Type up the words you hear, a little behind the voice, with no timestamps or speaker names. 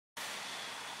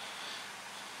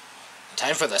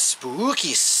time for the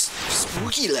spooky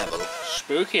level.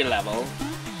 Spooky level.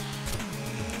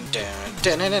 Dun,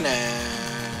 dun, dun, dun,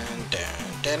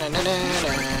 dun, dun, dun, dun.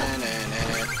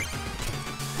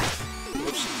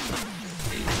 Oops.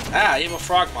 Ah, evil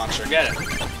frog monster. Get it.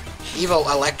 Evil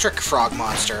electric frog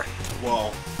monster.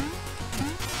 Whoa.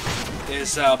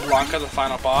 Is Blanca the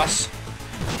final boss?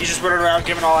 He's just running around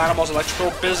giving all animals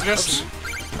electrical business.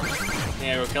 Oops.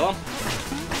 Yeah, go kill him.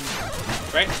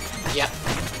 Right? Yep.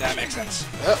 That makes sense.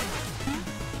 Oh.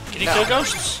 Can you kill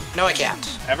ghosts? No, I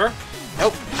can't. Ever?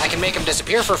 Nope. I can make them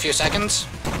disappear for a few seconds.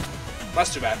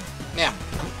 That's too bad. Yeah.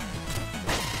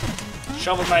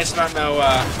 Shovel Knight's not no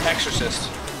exorcist.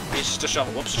 He's just a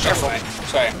shovel. Whoops, Careful. Shovel Knight.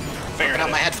 Sorry. Finger Open hit up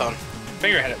my it. headphone.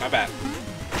 Finger hit it, my bad.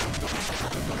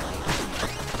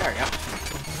 There we go.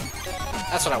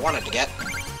 That's what I wanted to get.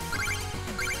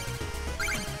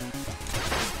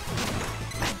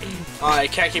 Oh, I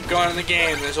can't keep going in the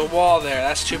game. There's a wall there.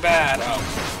 That's too bad. Oh.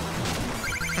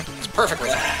 It's perfect with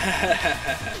it.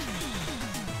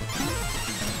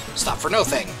 Stop for no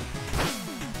thing.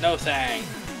 No thing.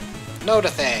 No to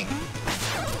thing.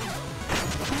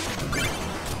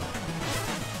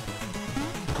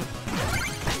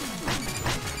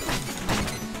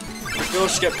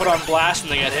 Ghosts get put on blast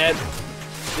when they get hit.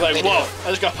 You're like, They whoa, do. I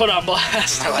just got put on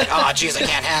blast. They're like, oh, jeez, I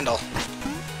can't handle.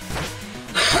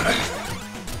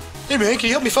 Hey, man, can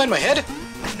you help me find my head?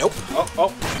 Nope.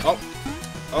 Oh.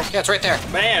 Yeah, it's right there.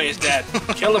 Bam, he's dead.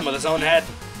 Killed him with his own head.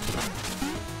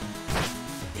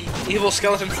 Evil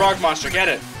skeleton frog monster, get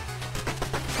it.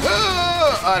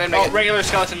 Oh, I didn't make Oh, it. regular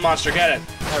skeleton monster, get it.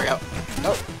 There we go.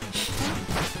 Nope.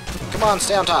 Come on,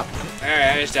 stay on top.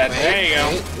 Alright, he's dead. There you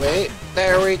go. Wait.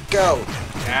 There we go.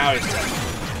 Now he's dead.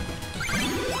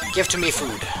 Give to me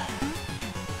food.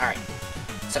 Alright.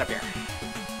 Sit up here.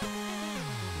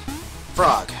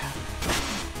 Frog.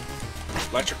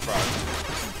 Electric frog.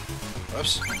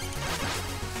 Whoops.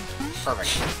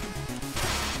 Perfect.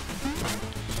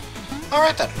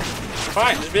 Alright then.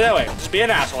 Fine, just be that way. Just be an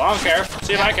asshole. I don't care.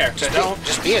 See if I care. 'Cause I don't.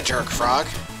 Just be a jerk, frog.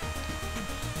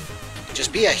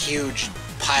 Just be a huge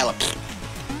pile of...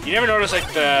 You never notice like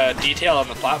the detail on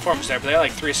the platforms there, but they got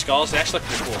like 3 skulls. They actually look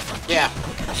pretty cool. Yeah.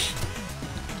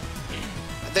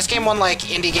 This game won like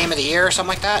Indie Game of the Year or something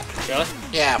like that. Really?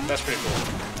 Yeah. That's pretty cool.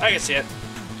 I can see it.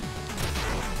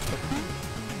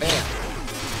 Bam.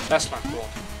 That's not cool.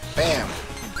 Bam.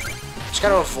 Just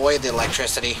gotta avoid the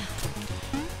electricity.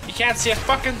 You can't see a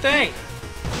fucking thing.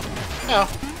 No.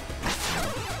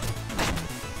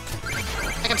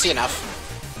 I can see enough.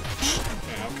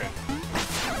 Yeah, okay.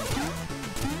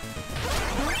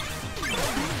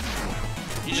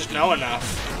 You just know enough.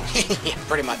 Yeah,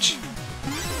 pretty much.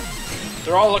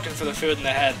 They're all looking for the food in the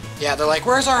head. Yeah, they're like,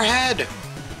 where's our head?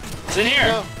 It's in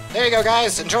here. Oh, there you go,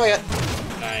 guys. Enjoy it.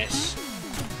 Nice.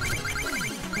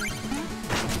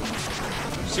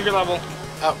 Secret level.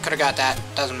 Oh, could have got that.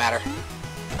 Doesn't matter.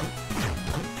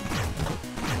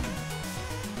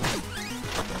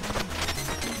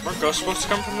 Weren't ghosts supposed to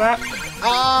come from that?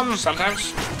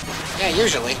 Sometimes. Yeah,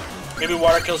 usually. Maybe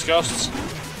water kills ghosts.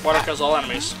 Water kills all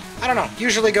enemies. I don't know.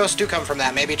 Usually ghosts do come from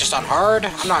that. Maybe just on hard?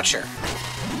 I'm not sure.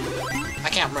 I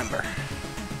can't remember.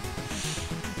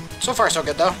 So far, so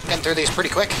good, though. Getting through these pretty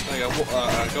quick. Like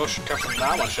a ghost should come from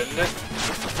that one, shouldn't it?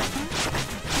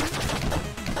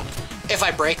 If I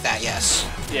break that, yes.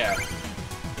 Yeah.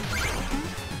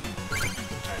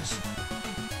 Nice.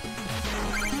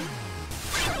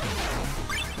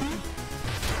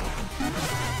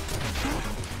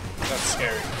 That's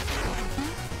scary.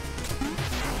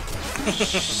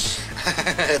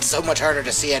 It's so much harder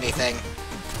to see anything.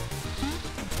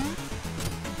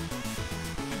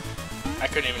 I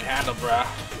couldn't even handle, bruh.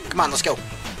 Come on, let's go.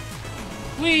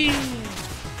 Whee!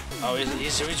 Oh,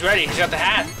 he's ready. He's got the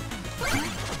hat.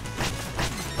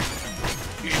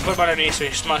 You should put him underneath so he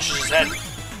smushes his head.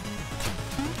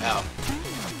 Oh.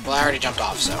 Well, I already jumped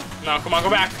off, so. No, come on,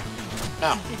 go back.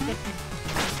 No.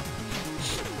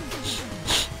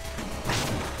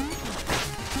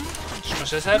 Smush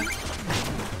his head.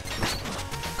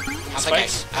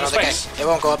 I don't think it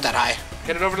won't go up that high.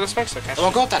 Get it over to the spikes, okay? It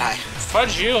won't go up that high.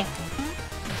 Fudge you.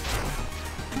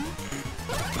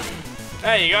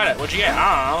 Hey, you got it. What'd you get?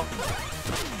 I don't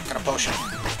know. Got a potion.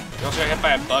 You also got hit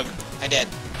by a bug. I did.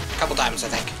 A couple times, I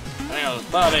think. I think it was,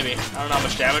 well, maybe. I don't know how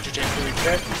much damage you take through each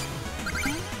hit.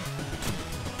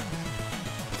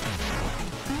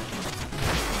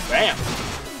 Bam.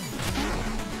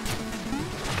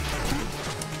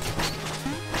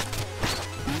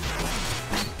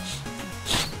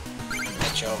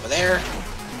 Get you over there.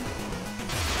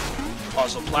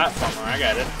 Puzzle platformer, I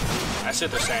got it. I see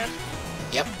what they're saying.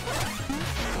 Yep.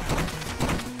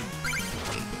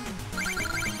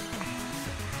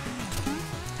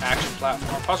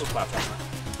 platformer, puzzle platformer.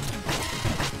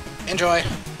 Enjoy.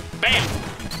 Bam!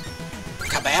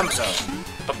 Kabamzo.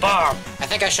 Ba-bomb! I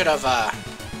think I should have,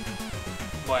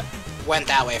 What? went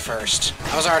that way first.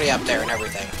 I was already up there and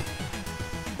everything.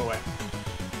 What way?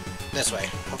 This way.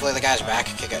 Hopefully the guys are back.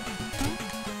 Okay, good.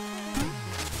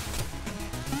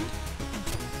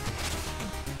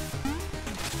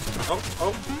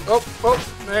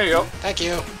 Oh, there you go. Thank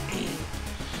you.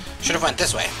 Should have went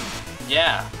this way.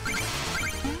 Yeah.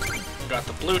 We got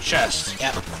the blue chest.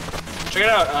 Yep. Check it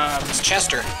out. It's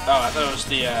Chester. Oh, I thought it was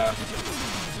the,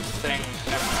 thing.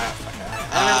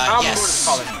 I don't remember what it's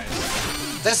called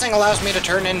anyways. This thing allows me to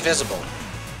turn invisible,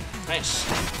 Nice.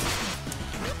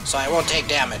 so I won't take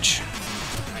damage.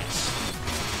 Nice.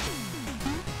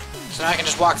 So now I can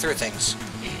just walk through things.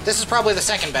 This is probably the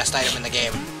second best item in the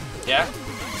game, Yeah?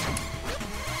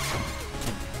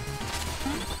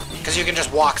 because you can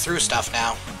just walk through stuff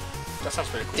now. That sounds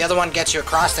pretty cool. The other one gets you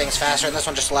across things faster, and this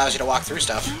one just allows you to walk through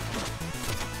stuff.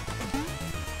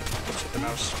 Let's hit the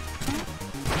mouse.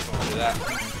 We'll do that.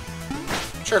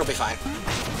 Sure, it'll be fine.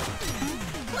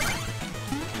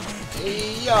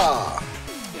 Yeah.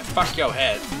 Yeah, fuck your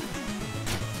head.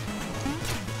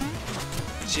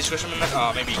 See, squish him in the...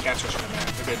 Oh, maybe you can't squish him in there.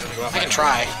 Maybe it doesn't go off. I can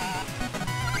try.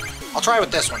 I'll try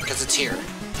with this one, because it's here.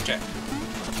 Okay.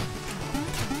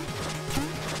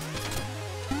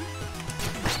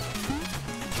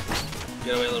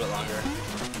 Get away a little bit longer.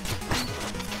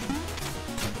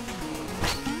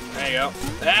 There you go.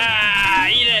 Ah,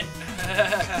 eat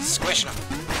it! Squishing them.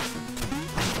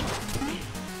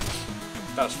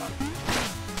 That was fun.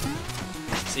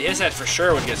 See, his head for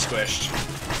sure would get squished.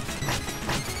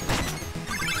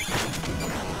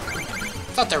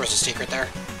 I thought there was a secret there.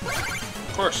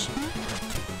 Of course.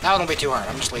 That one will be too hard.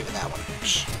 I'm just leaving that one.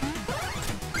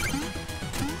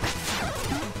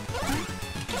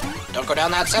 Don't go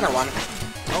down that center one.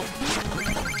 Oh.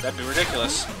 That'd be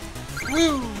ridiculous.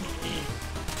 Woo!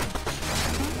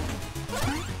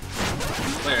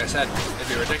 Like I said, it'd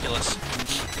be ridiculous.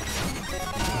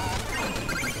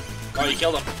 Oh, you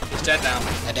killed him. He's dead now.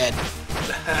 I did.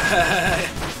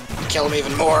 Kill him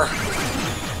even more.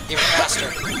 Even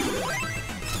faster.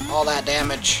 All that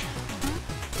damage.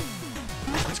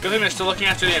 It's a good thing they're still looking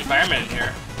after the environment in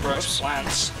here. Gross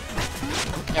plants.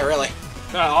 Yeah, really.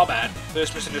 Not all bad. They're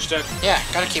just misunderstood. Yeah,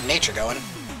 gotta keep nature going.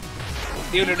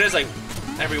 Even if it is like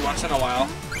every once in a while,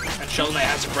 and Shogun Knight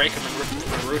has to break them and rip them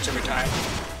from the roots every time.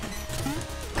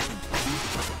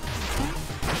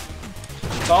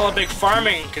 It's all a big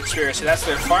farming conspiracy. That's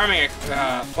their farming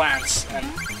plants, and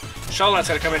Shogun Knight's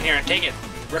gonna come in here and take it,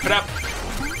 rip it up.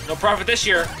 No profit this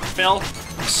year, Phil.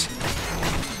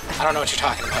 I don't know what you're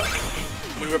talking about.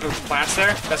 When you rip up the plants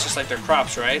there, that's just like their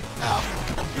crops, right? Oh.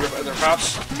 You rip up their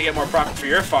crops to get more profit for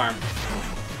your farm.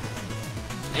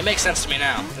 It makes sense to me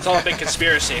now. It's all a big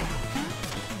conspiracy.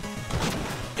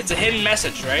 It's a hidden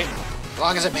message, right? As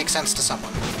long as it makes sense to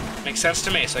someone. Makes sense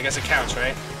to me, so I guess it counts,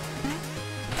 right?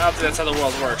 I don't think that's how the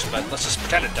world works, but let's just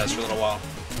pretend it does for a little while.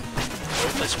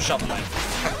 We'll play some Shovel Knight.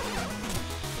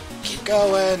 Keep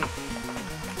going.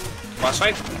 Boss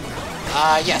fight?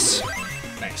 Yes.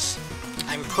 Nice.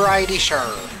 I'm pretty sure.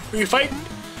 Who you fight?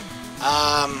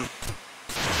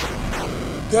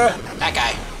 That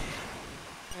guy.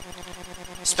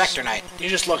 Specter Knight. He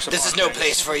just looks This is no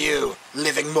place for you,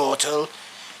 living mortal.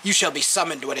 You shall be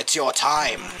summoned when it's your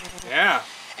time. Yeah.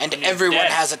 And you're everyone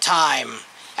dead. has a time,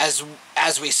 as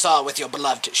we saw with your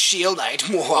beloved Shield Knight.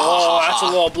 Oh, that's a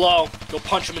low blow. Go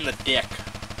punch him in the dick.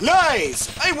 Lies!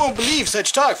 I won't believe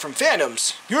such talk from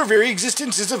phantoms. Your very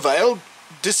existence is a vile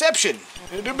deception.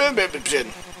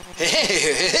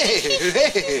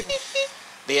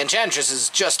 The Enchantress is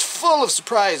just full of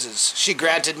surprises. She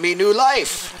granted me new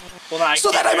life, Well, now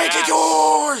so that I may get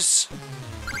yours!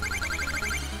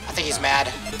 I think he's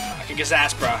mad. Kick his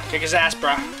ass, bro. Kick his ass,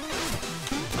 bro.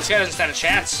 This guy doesn't stand a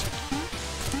chance.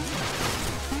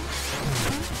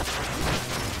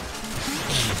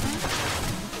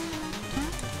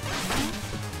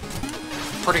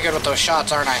 Pretty good with those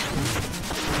shots, aren't I?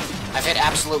 I've hit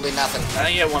absolutely nothing. I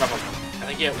think you hit one of them. I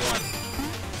think you hit one.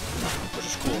 Which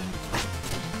is cool.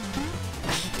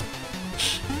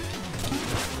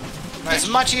 It's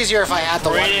much easier if I had the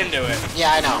Right one. into it.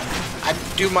 Yeah, I know. I'd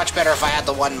do much better if I had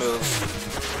the one move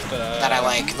that I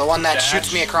like. The one that dash?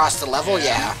 shoots me across the level,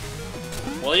 yeah.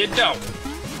 Well, you don't.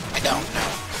 I don't know.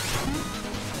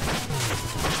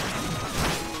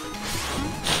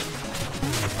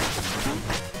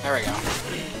 There we go.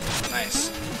 Nice.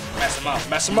 Mess him up.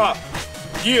 Mess him up.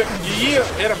 Yeah, yeah, yeah.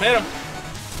 Hit him, hit him.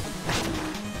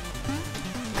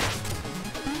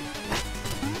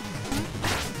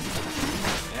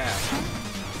 Yeah.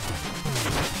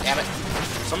 Damn it.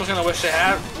 Someone's gonna wish they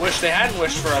hadn't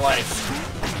wished for a life.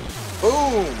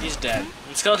 Boom! He's dead.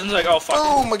 And Skeleton's like, oh fuck.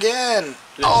 Boom again!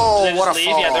 They What a leave?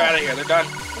 fall! Yeah, they're out of here. They're done.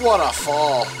 What a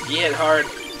fall! He hit hard.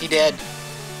 He did.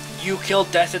 You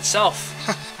killed death itself.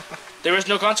 There is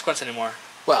no consequence anymore.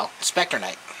 Well, Specter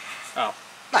Knight. Oh.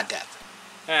 Not death.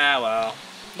 Ah, well.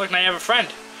 Look, now you have a friend.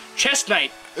 Chest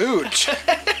Knight. Ooh,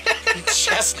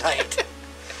 Chest Knight.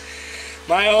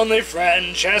 My only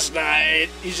friend, Chest Knight.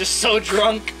 He's just so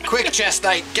drunk. Quick, Chest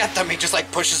Knight, get them! He just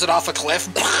like pushes it off a cliff.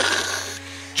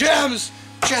 Gems!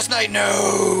 Chest Knight,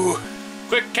 no!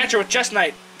 Quick, catch her with Chest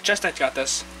Knight. Chest Knight's got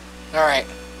this. Alright.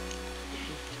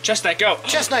 Chest Knight, go.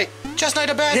 Chest Knight! Chest Knight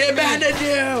abandoned! He abandoned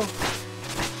you!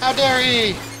 How dare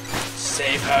he!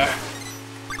 Save her.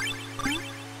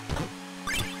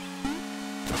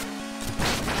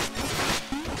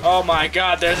 Oh my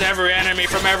god, there's every enemy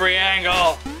from every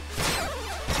angle.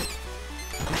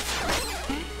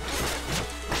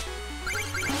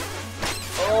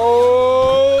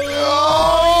 Oh,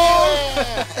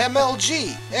 yeah.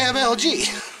 MLG! MLG!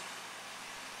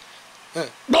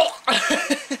 Did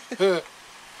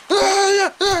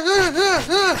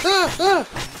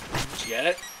you get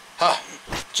it? Huh.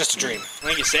 Just a dream. I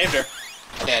think you saved her.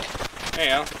 I did. There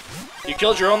you go. You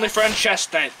killed your only friend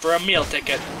Chest Knight for a meal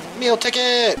ticket. Meal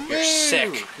ticket! You're Woo.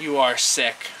 sick. You are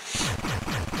sick.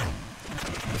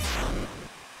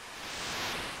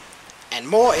 And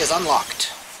more is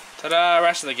unlocked. Ta-da,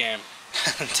 rest of the game.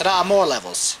 Ta-da, more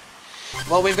levels.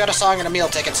 Well, we've got a song and a meal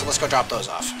ticket, so let's go drop those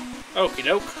off. Okie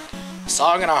doke. A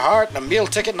song in our heart and a meal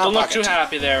ticket in our Don't look pocket. too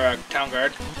happy there, town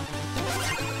guard.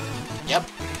 Yep.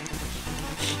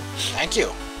 Thank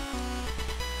you.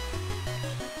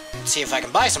 Let's see if I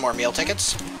can buy some more meal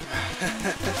tickets.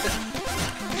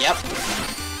 Yep.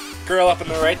 Girl up in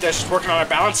the right there, she's working on a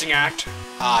balancing act.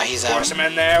 Ah, he's out. Force him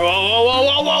in there. Whoa, whoa,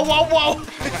 whoa, whoa, whoa, whoa, whoa!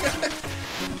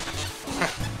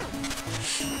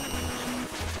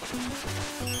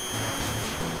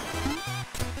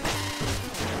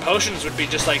 Potions would be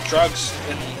just like drugs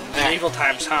in medieval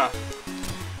times, huh?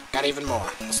 Got even more.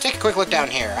 Let's take a quick look down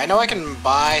here. I know I can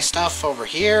buy stuff over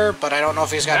here, but I don't know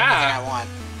if he's got anything I want.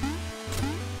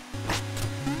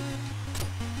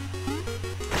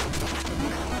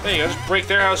 There you go, just break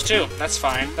their house too. That's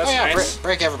fine. That's oh yeah, nice.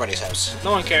 break everybody's house.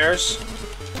 No one cares.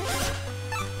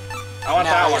 I want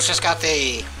No, that one. he's just got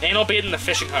the... Anal bead and the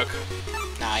fishing hook.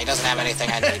 Nah, he doesn't have anything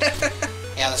I need.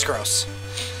 Yeah, that's gross.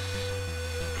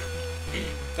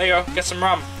 There you go, get some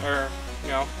rum. Or, you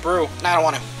know, brew. No, I don't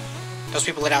want to. Those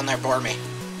people down there bore me.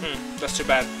 That's too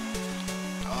bad.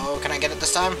 Oh, can I get it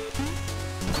this time?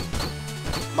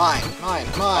 Mine, mine,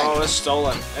 mine. Oh, it's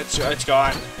stolen. It's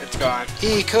gone. It's gone.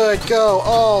 He could go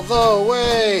all the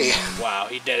way. Wow,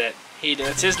 he did it. He did.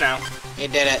 It's his now. He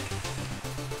did it.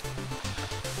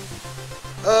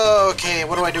 Okay,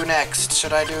 what do I do next?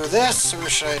 Should I do this, or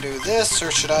should I do this,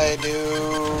 or should I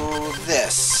do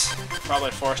this?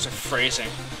 Probably forced of phrasing.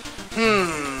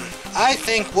 I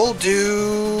think we'll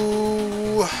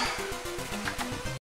do...